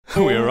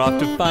We're off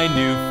to find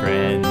new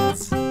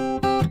friends.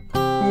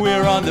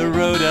 We're on the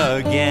road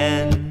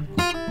again.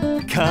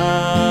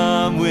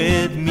 Come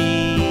with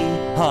me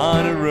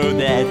on a road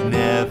that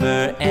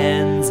never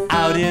ends,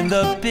 out in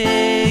the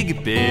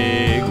big,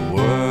 big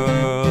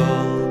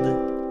world.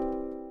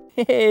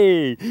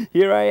 Hey,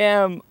 here I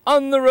am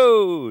on the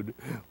road.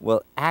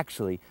 Well,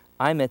 actually,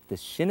 I'm at the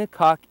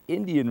Shinnecock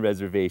Indian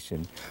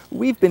Reservation.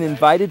 We've been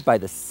invited by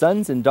the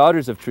Sons and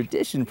Daughters of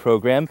Tradition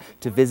program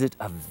to visit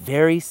a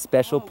very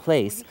special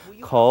place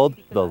called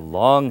the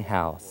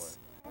Longhouse.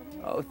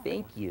 Oh,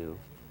 thank you.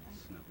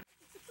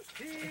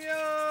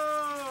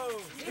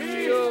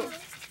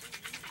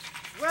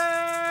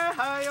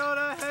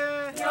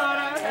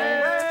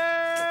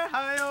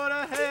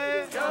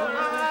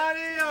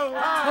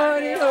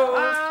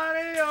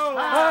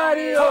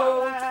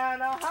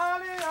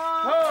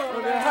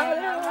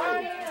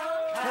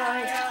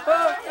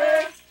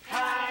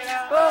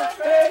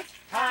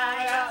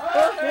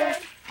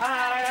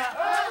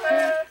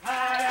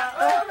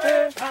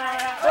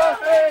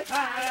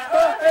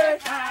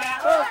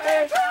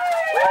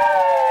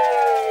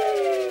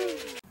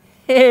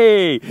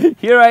 Hey,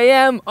 here I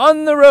am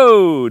on the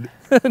road.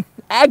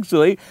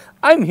 Actually,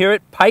 I'm here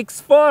at Pike's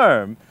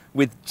Farm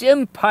with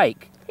Jim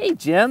Pike. Hey,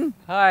 Jim.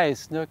 Hi,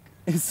 Snook.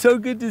 It's so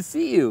good to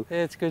see you.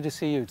 It's good to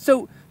see you.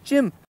 So,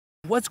 Jim,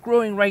 what's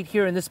growing right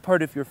here in this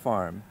part of your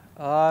farm?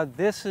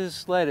 This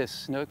is lettuce,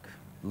 Snook.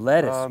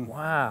 Lettuce,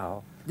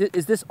 wow.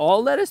 Is this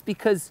all lettuce?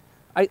 Because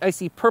I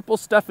see purple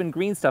stuff and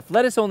green stuff.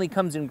 Lettuce only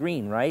comes in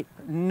green, right?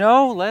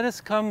 No,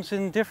 lettuce comes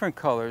in different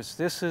colors.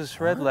 This is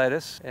red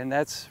lettuce, and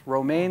that's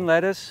romaine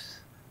lettuce.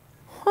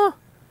 Huh.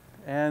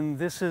 And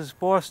this is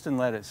Boston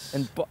lettuce.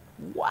 And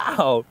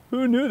wow,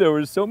 who knew there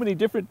were so many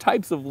different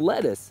types of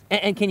lettuce?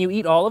 And can you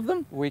eat all of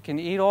them? We can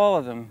eat all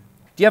of them.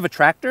 Do you have a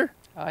tractor?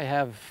 I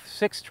have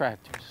 6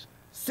 tractors.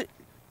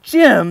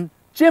 Jim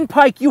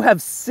Pike, you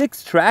have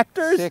 6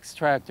 tractors? 6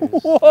 tractors.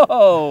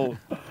 Whoa,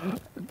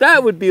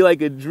 that would be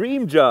like a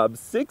dream job,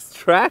 6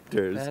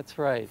 tractors. That's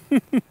right.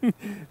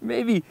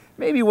 Maybe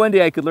one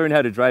day I could learn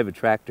how to drive a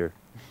tractor.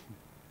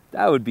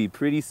 That would be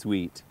pretty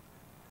sweet.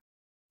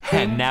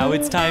 And now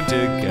it's time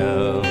to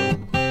go,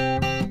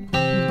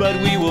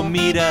 but we will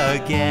meet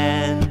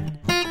again.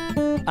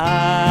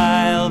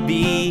 I'll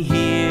be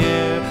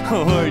here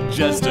or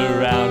just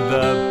around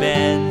the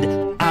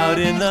bend, out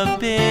in the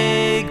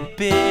big,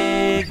 big